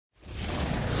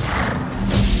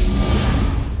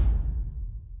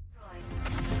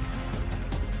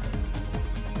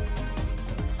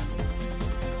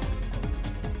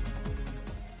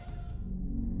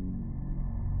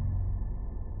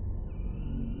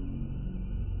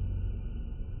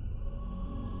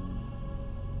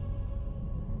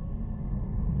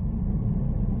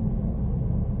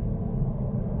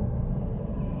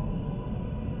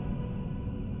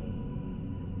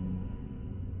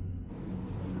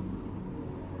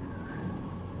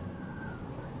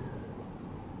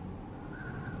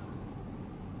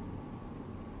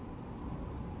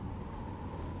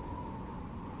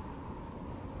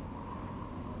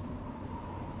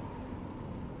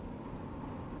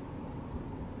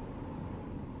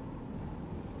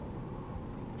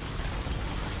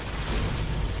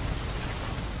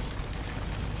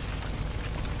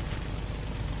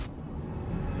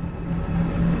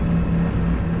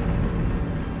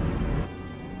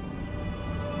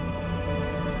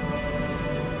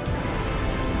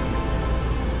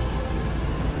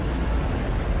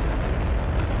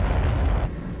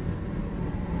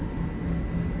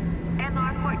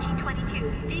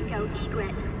Dingo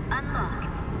egret unlocked.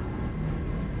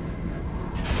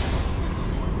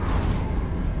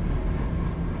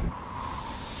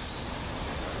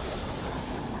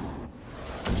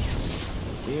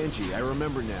 Angie, I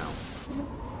remember now.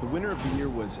 The winner of the year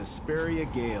was Hesperia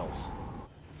Gales.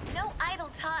 No idle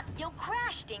talk, you'll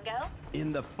crash, Dingo.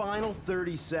 In the final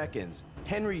 30 seconds,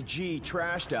 Henry G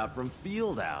trashed out from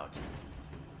field out.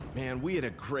 Man, we had a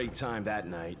great time that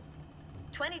night.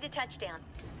 20 to touchdown.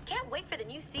 Can't wait for the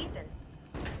new season.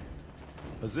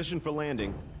 Position for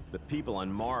landing. The people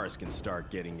on Mars can start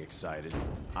getting excited.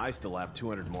 I still have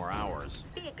 200 more hours.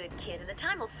 Be a good kid and the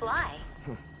time will fly.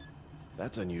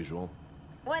 That's unusual.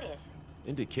 What is?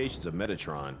 Indications of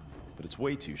Metatron, but it's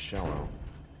way too shallow.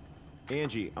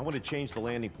 Angie, I want to change the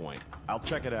landing point. I'll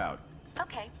check it out.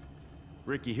 Okay.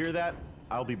 Rick, you hear that?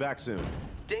 I'll be back soon.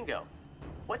 Dingo,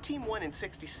 what team won in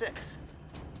 '66?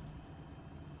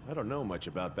 I don't know much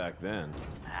about back then.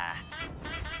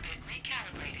 Orbit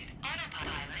recalibrated.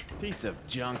 Autopilot Piece of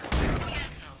junk.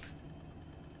 canceled.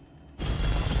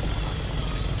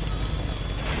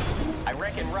 I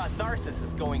reckon Ross Narcissus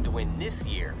is going to win this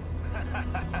year.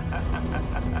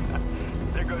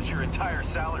 There goes your entire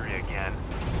salary again.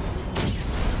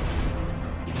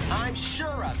 I'm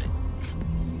sure of it.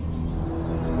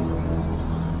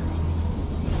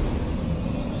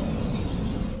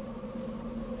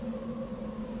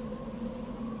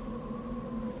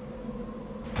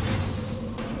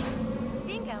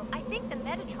 Dingo, I think the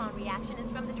Metatron reaction is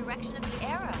from the direction of the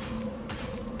arrow.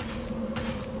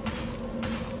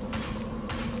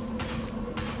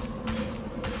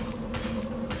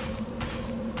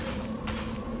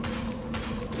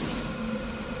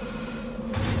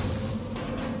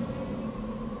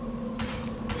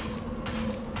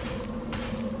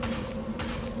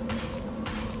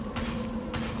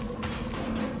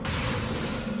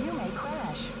 You may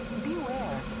crash.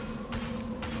 Beware.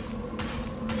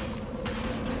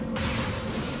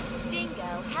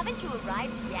 Dingo, haven't you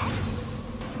arrived yet?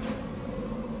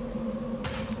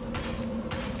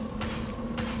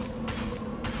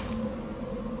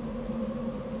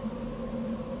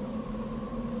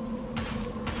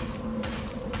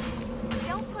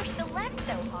 Don't push the left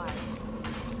so hard.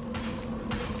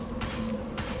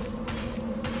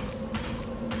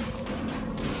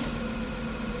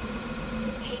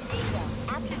 Hey Dingo,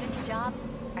 after this job,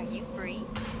 are you free?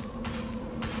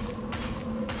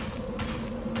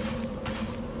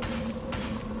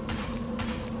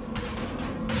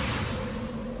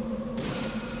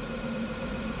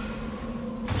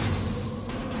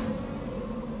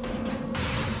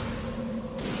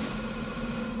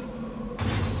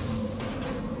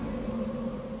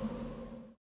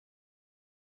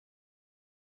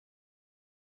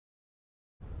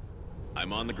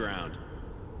 I'm on the ground.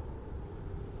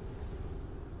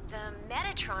 The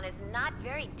Metatron is not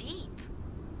very deep.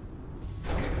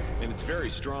 And it's very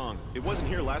strong. It wasn't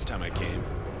here last time I came.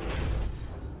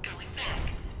 Going back.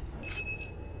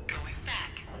 Going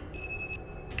back.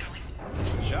 Going.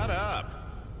 Shut up!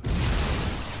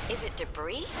 Is it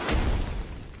debris?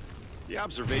 The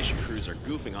observation crews are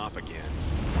goofing off again.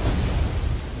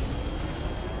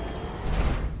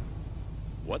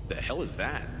 What the hell is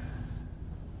that?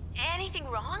 Anything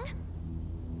wrong?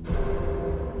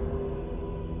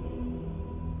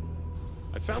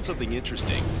 I found something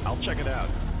interesting. I'll check it out.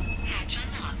 Hatch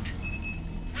unlocked.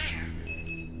 Where?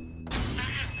 A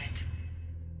helmet.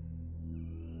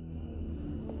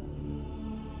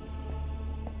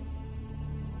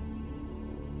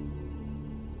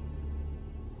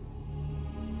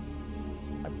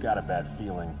 I've got a bad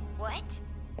feeling. What?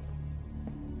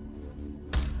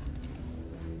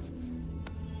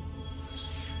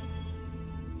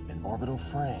 An orbital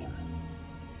frame.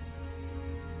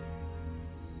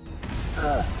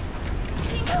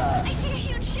 I see a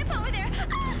huge ship over there!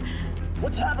 Ah!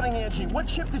 What's happening, Angie? What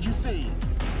ship did you see?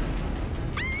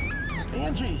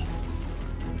 Angie!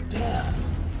 Damn.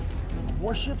 A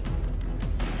warship?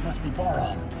 Must be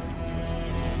Baram.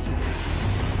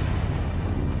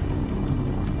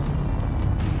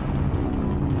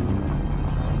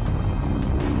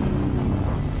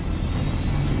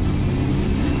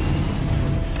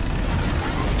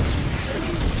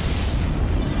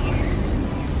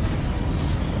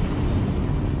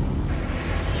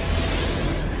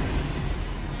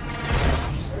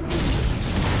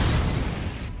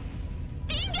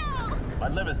 My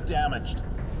liver's damaged.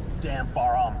 Damn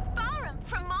Baram. Baram,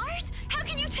 from Mars? How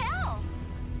can you tell?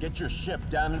 Get your ship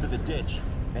down into the ditch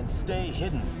and stay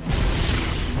hidden.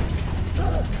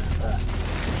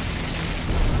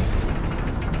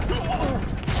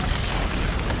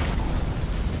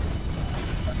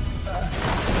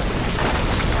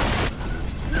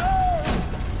 No!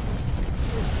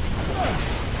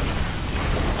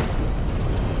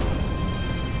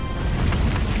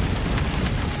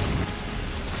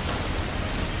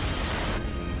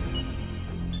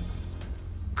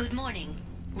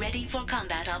 for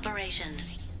combat operation.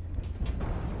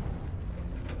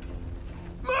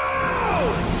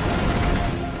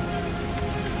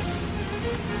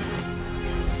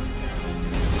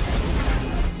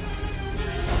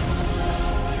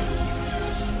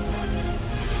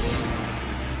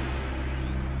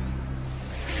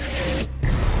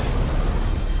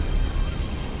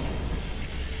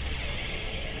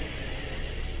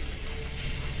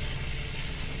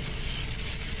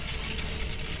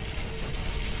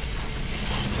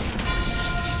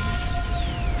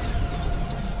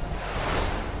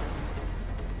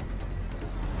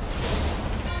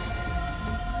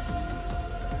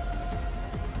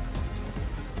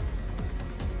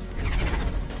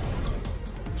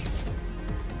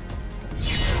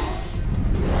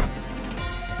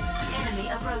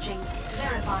 Approaching.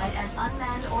 Verified as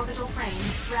unmanned orbital frame,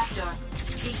 Raptor.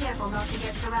 Be careful not to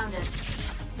get surrounded.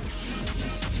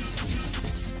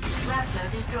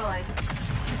 Raptor destroyed.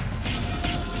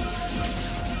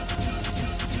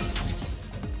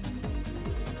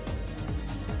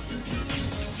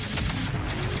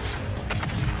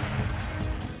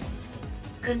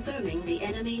 Confirming the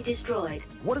enemy destroyed.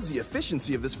 What is the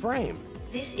efficiency of this frame?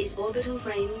 This is orbital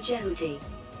frame Jehuti.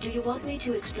 Do you want me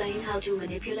to explain how to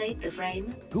manipulate the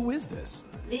frame? Who is this?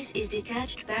 This is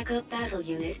Detached Backup Battle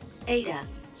Unit, ADA.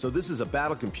 So this is a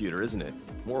battle computer, isn't it?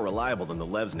 More reliable than the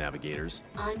Lev's navigators.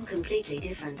 I'm completely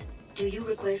different. Do you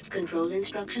request control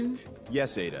instructions?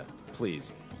 Yes, Ada.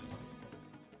 Please.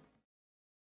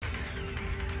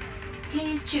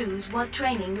 Please choose what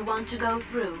training you want to go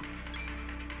through.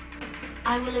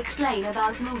 I will explain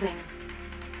about moving.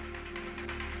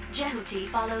 Jehuti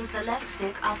follows the left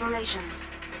stick operations.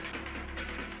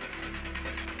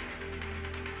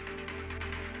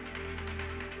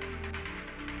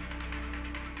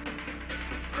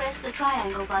 Press the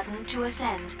triangle button to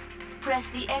ascend. Press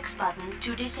the X button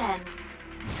to descend.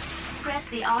 Press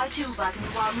the R2 button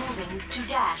while moving to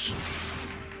dash.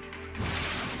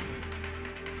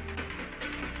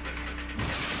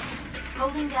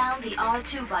 Holding down the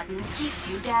R2 button keeps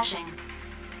you dashing.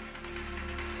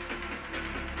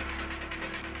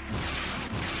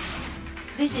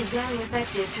 This is very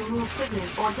effective to move quickly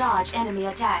or dodge enemy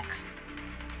attacks.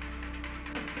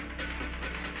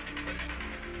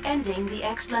 Ending the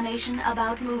explanation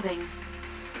about moving.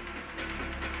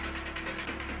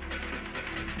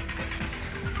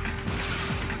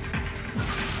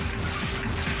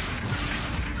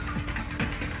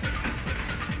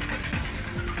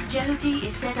 Jehuti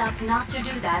is set up not to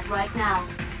do that right now.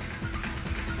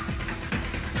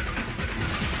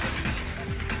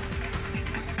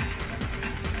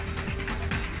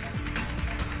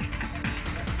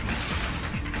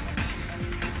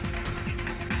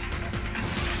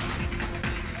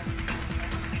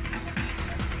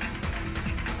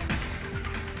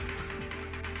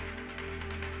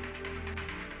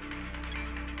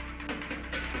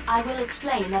 I will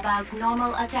explain about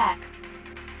normal attack.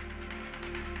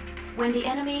 When the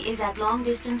enemy is at long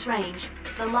distance range,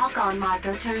 the lock-on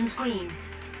marker turns green.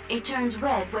 It turns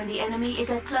red when the enemy is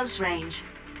at close range.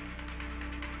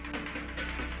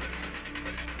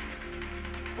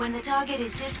 When the target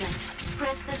is distant,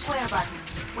 press the square button,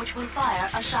 which will fire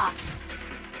a shot.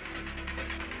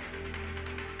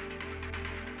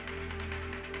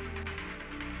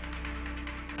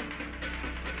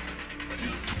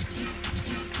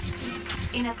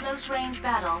 In a close-range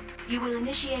battle, you will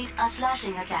initiate a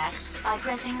slashing attack by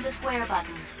pressing the square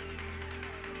button.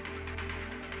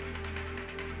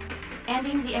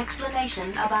 Ending the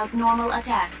explanation about normal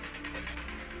attack.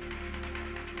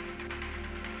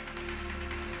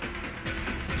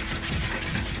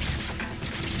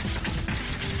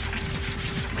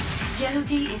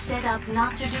 Jehuti is set up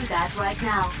not to do that right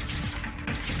now.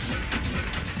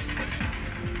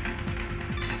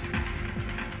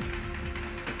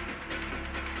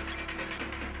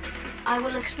 I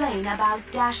will explain about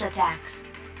dash attacks.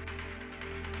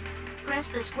 Press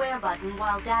the square button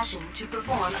while dashing to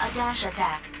perform a dash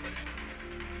attack.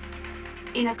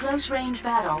 In a close-range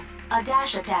battle, a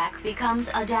dash attack becomes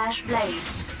a dash blade.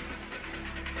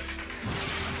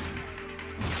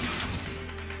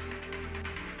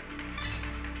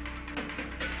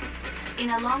 In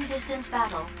a long-distance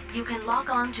battle, you can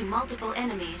lock on to multiple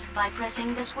enemies by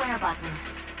pressing the square button.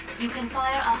 You can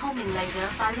fire a homing laser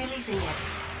by releasing it.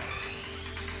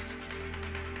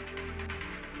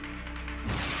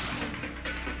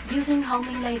 Using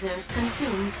homing lasers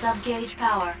consumes sub-gauge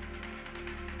power.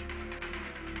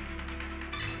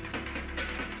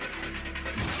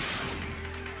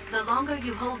 The longer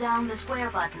you hold down the square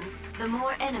button, the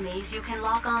more enemies you can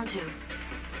lock onto.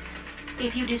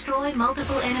 If you destroy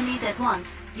multiple enemies at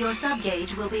once, your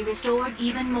sub-gauge will be restored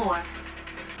even more.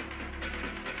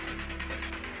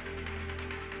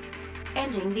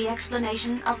 Ending the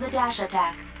explanation of the dash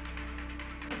attack.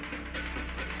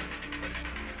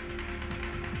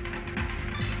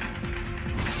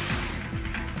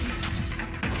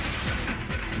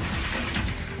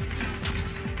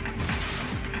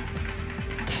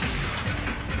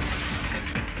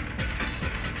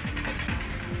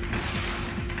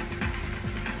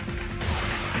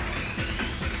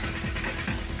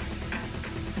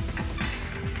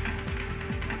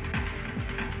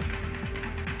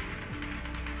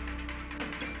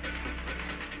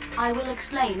 I will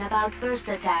explain about burst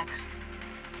attacks.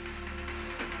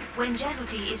 When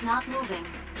Jehuti is not moving,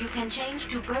 you can change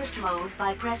to burst mode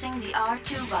by pressing the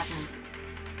R2 button.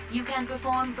 You can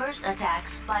perform burst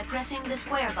attacks by pressing the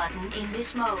square button in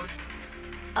this mode.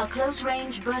 A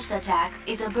close-range burst attack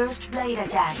is a burst blade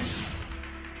attack.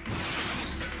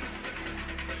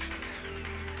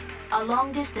 A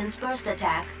long-distance burst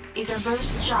attack is a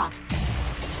burst shot.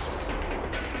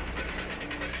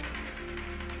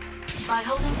 By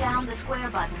holding down the square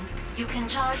button, you can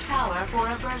charge power for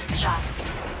a burst shot.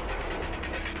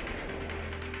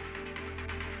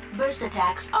 Burst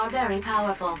attacks are very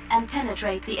powerful and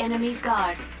penetrate the enemy's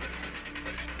guard.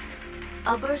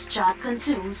 A burst shot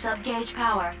consumes sub-gauge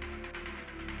power.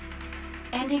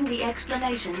 Ending the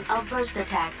explanation of burst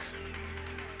attacks.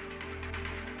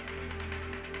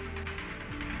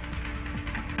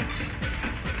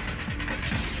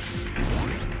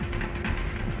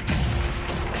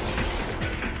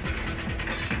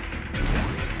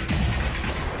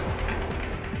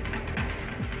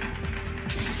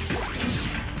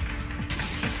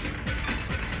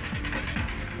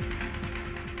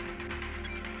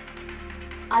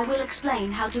 I will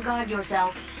explain how to guard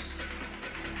yourself.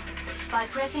 By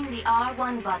pressing the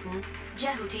R1 button,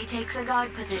 Jehuti takes a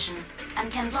guard position and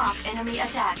can block enemy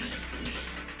attacks.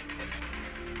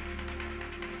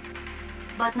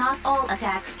 But not all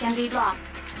attacks can be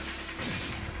blocked.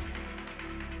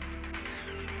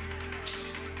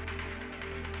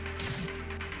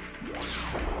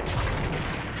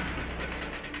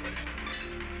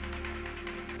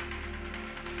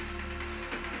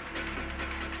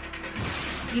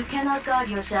 You cannot guard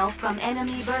yourself from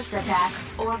enemy burst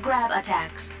attacks or grab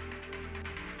attacks.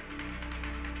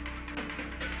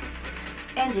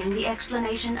 Ending the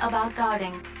explanation about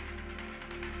guarding.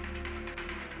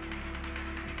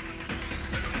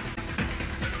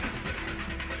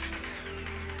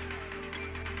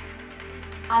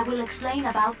 I will explain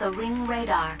about the ring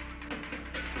radar.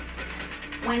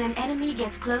 When an enemy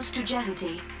gets close to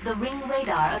Jehuti, the ring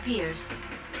radar appears.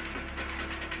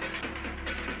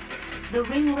 The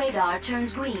ring radar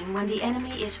turns green when the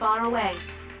enemy is far away.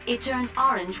 It turns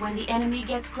orange when the enemy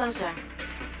gets closer.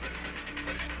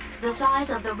 The size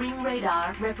of the ring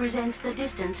radar represents the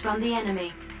distance from the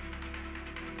enemy.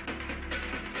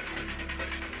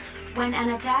 When an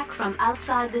attack from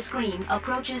outside the screen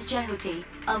approaches Jehuti,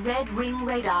 a red ring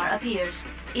radar appears.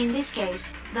 In this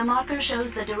case, the marker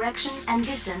shows the direction and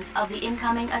distance of the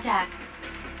incoming attack.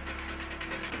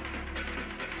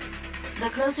 The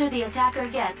closer the attacker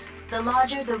gets, the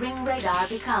larger the ring radar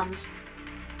becomes.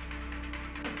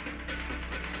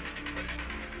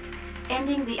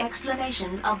 Ending the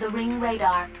explanation of the ring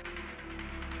radar.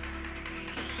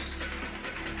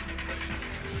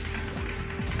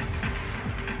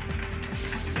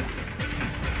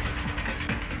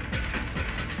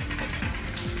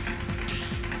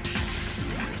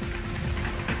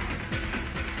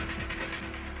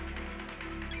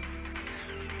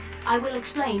 I will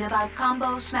explain about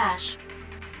combo smash.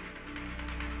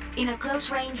 In a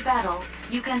close-range battle,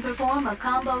 you can perform a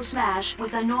combo smash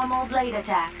with a normal blade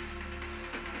attack.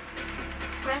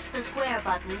 Press the square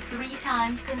button 3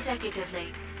 times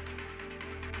consecutively.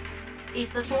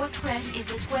 If the fourth press is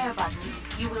the square button,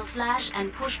 you will slash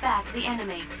and push back the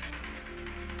enemy.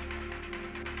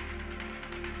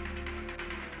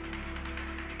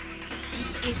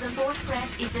 If the fourth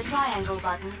press is the triangle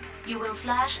button, you will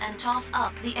slash and toss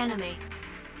up the enemy.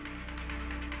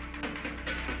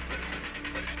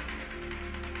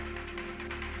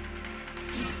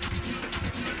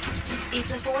 If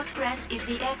the fourth press is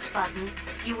the X button,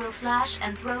 you will slash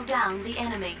and throw down the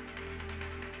enemy.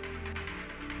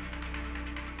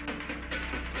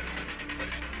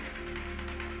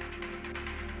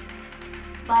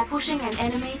 By pushing an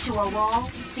enemy to a wall,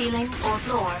 ceiling, or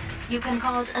floor, you can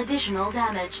cause additional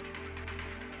damage.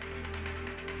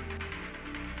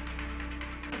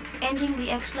 Ending the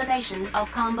explanation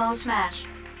of combo smash.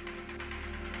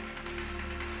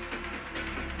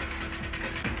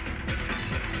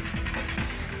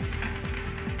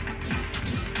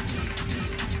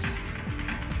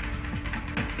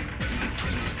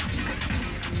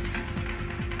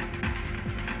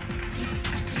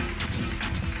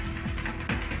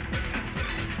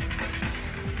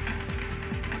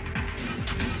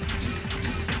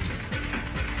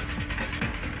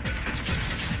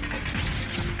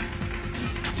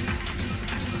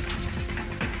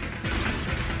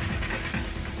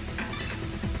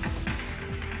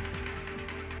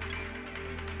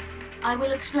 I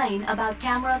will explain about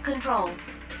camera control.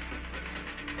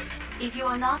 If you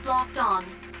are not locked on,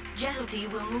 Jehuti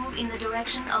will move in the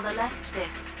direction of the left stick.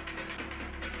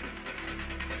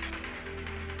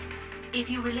 If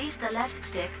you release the left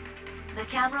stick, the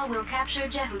camera will capture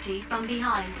Jehuti from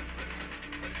behind.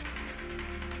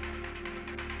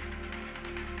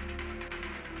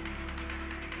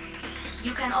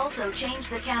 You can also change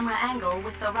the camera angle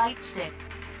with the right stick.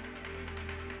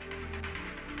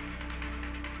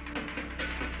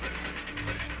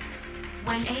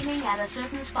 When aiming at a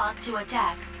certain spot to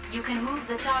attack, you can move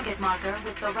the target marker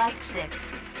with the right stick.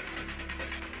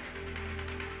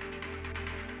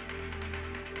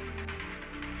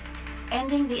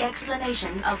 Ending the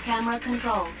explanation of camera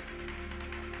control.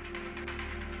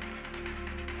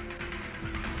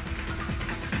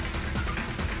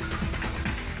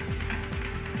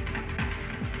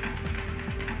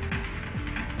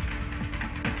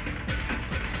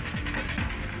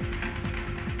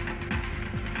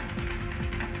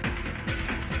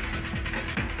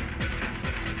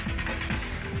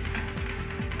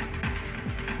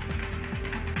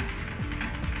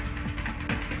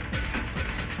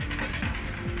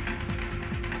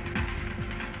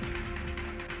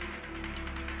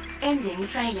 Ending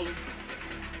training.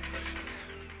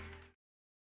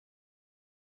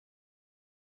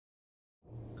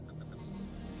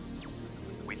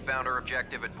 We found our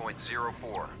objective at point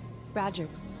 04. Roger.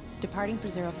 Departing for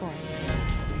 04.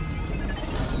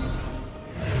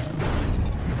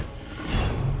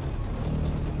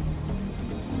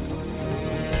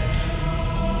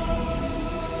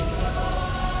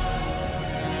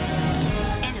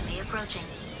 Enemy approaching.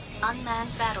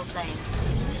 Unmanned battle planes.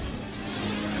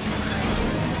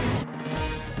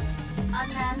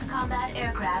 Unmanned combat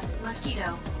aircraft,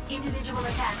 Mosquito. Individual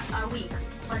attacks are weak,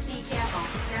 but be careful,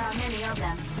 there are many of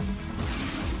them.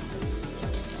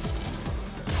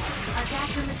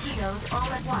 Attack the mosquitoes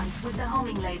all at once with the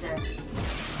homing laser.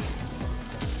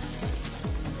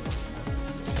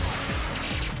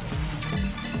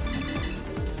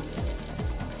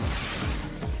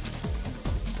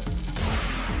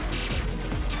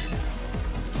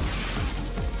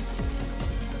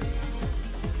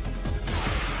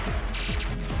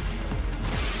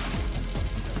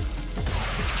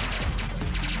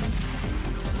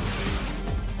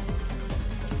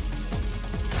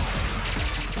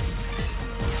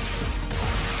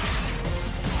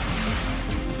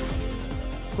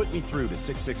 Put me through to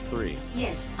 663.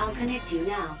 Yes, I'll connect you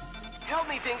now. Help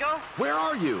me, Dingo! Where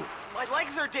are you? My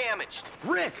legs are damaged!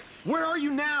 Rick, where are you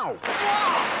now?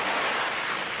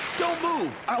 Don't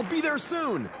move! I'll be there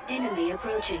soon! Enemy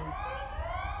approaching.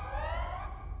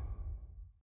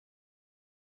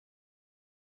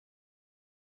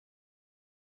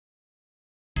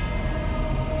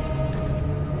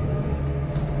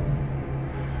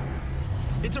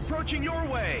 It's approaching your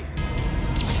way!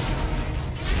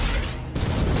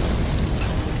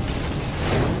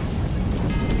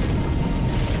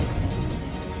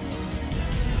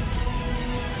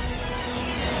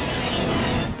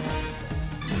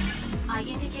 I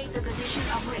indicate the position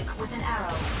of Rick with an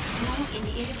arrow. Move in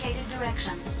the indicated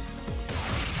direction.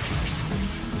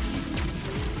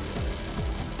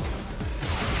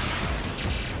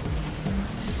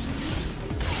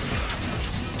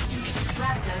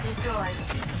 Raptor destroyed.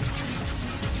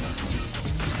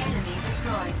 Enemy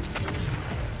destroyed.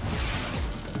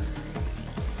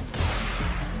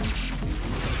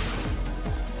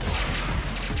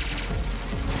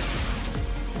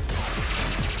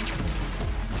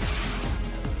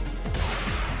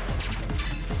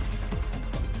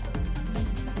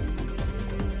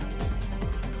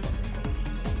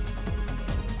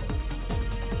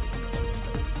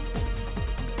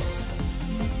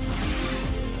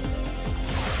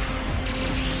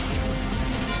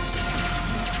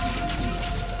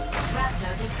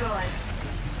 Raptor destroyed.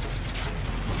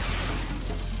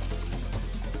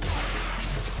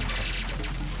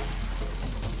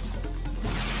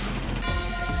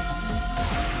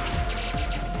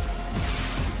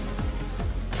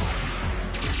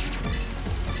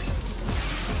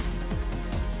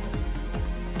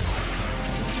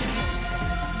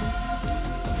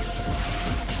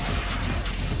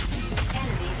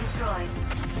 Enemy destroyed.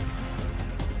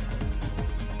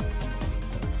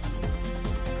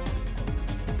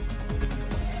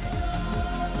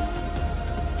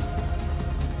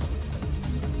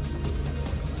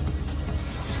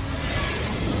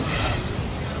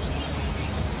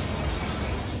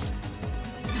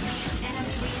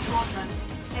 Enemy reinforcements.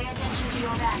 Pay attention to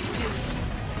your back, too.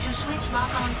 To switch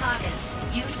lock-on targets,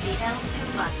 use the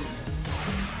L2 button.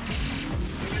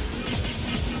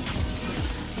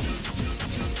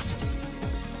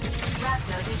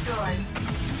 Raptor destroyed.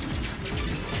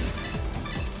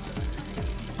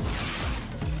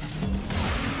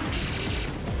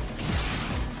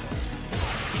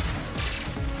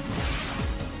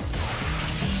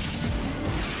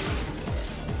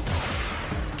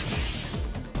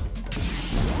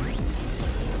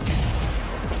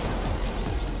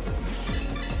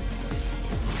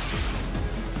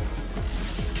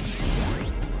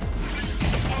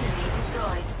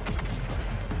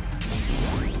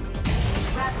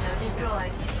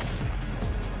 Destroyed.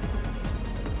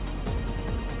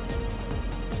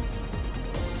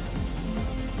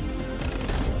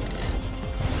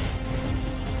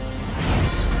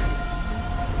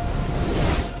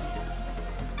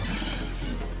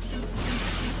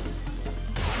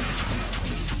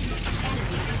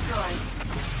 Enemy destroyed.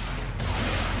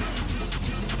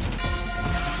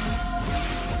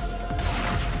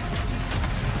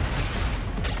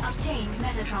 Obtained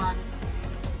Metatron.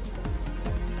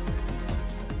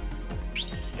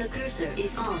 The cursor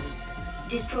is on.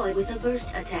 Destroy with a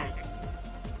burst attack.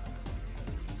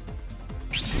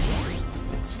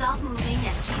 Stop moving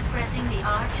and keep pressing the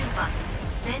R2 button.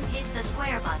 Then hit the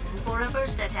square button for a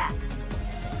burst attack.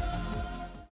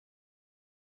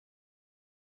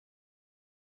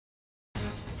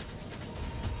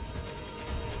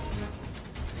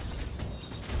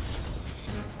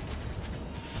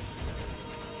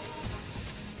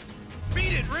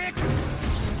 Beat it, Rick!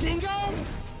 Dingo!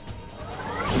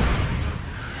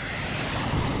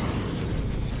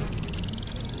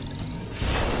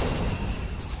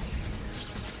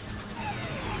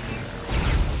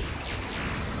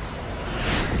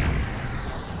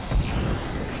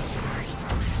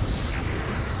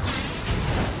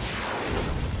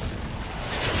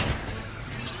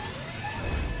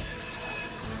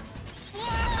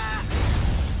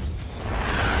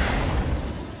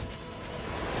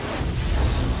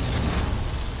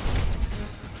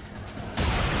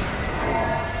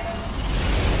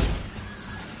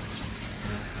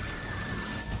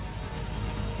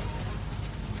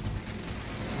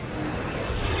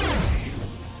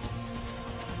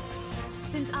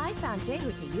 Since I found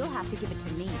Jehuti, you'll have to give it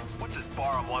to me. What does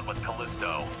Barum want with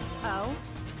Callisto? Oh?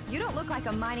 You don't look like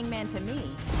a mining man to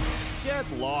me. Get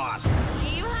lost.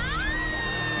 Hand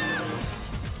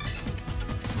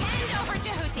over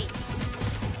Jehuti.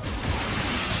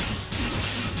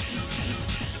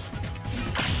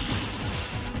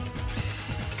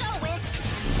 Go, Wisp.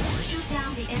 Shoot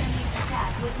down the enemy's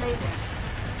attack with lasers.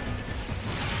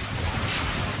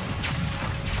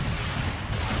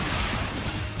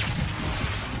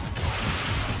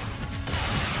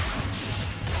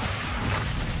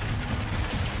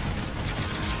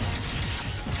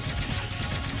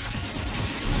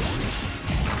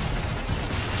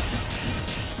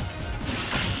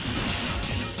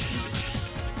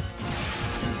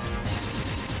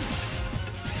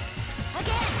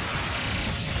 Again.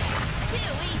 Too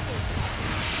easy.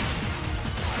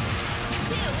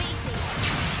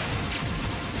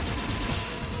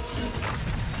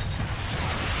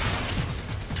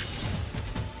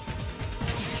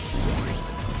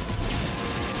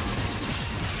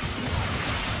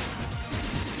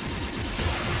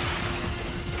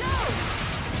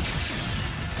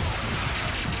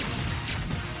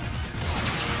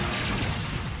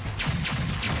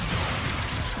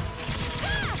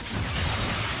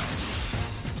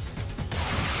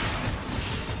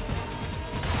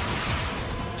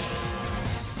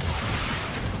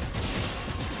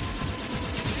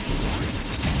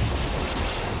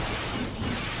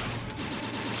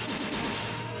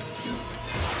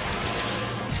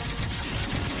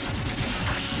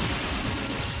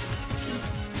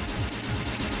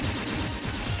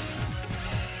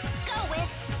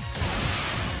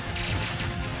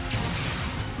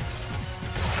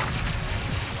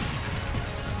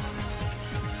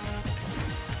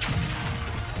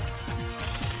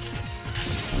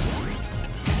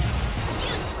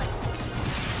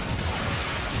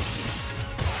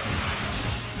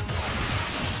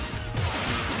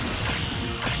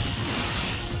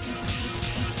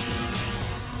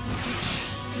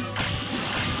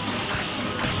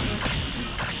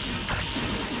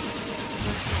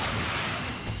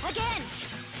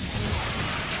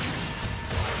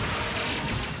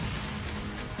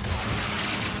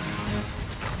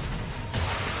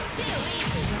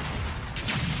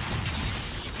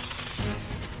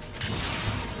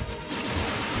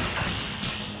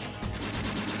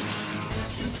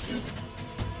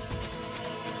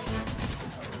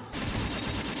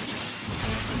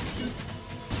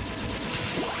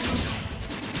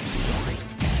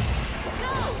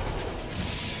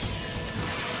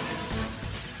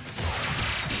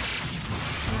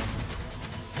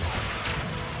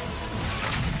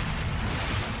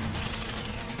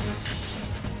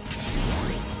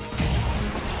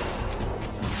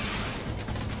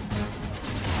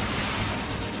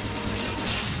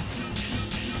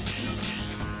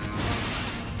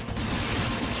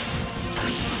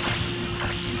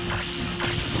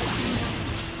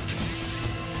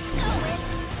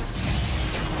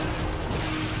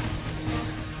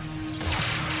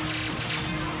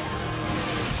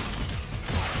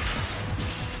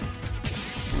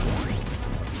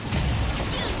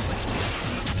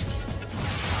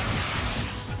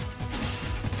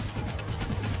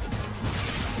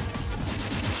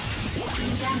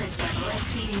 Damage level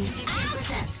exceeding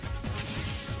 60%.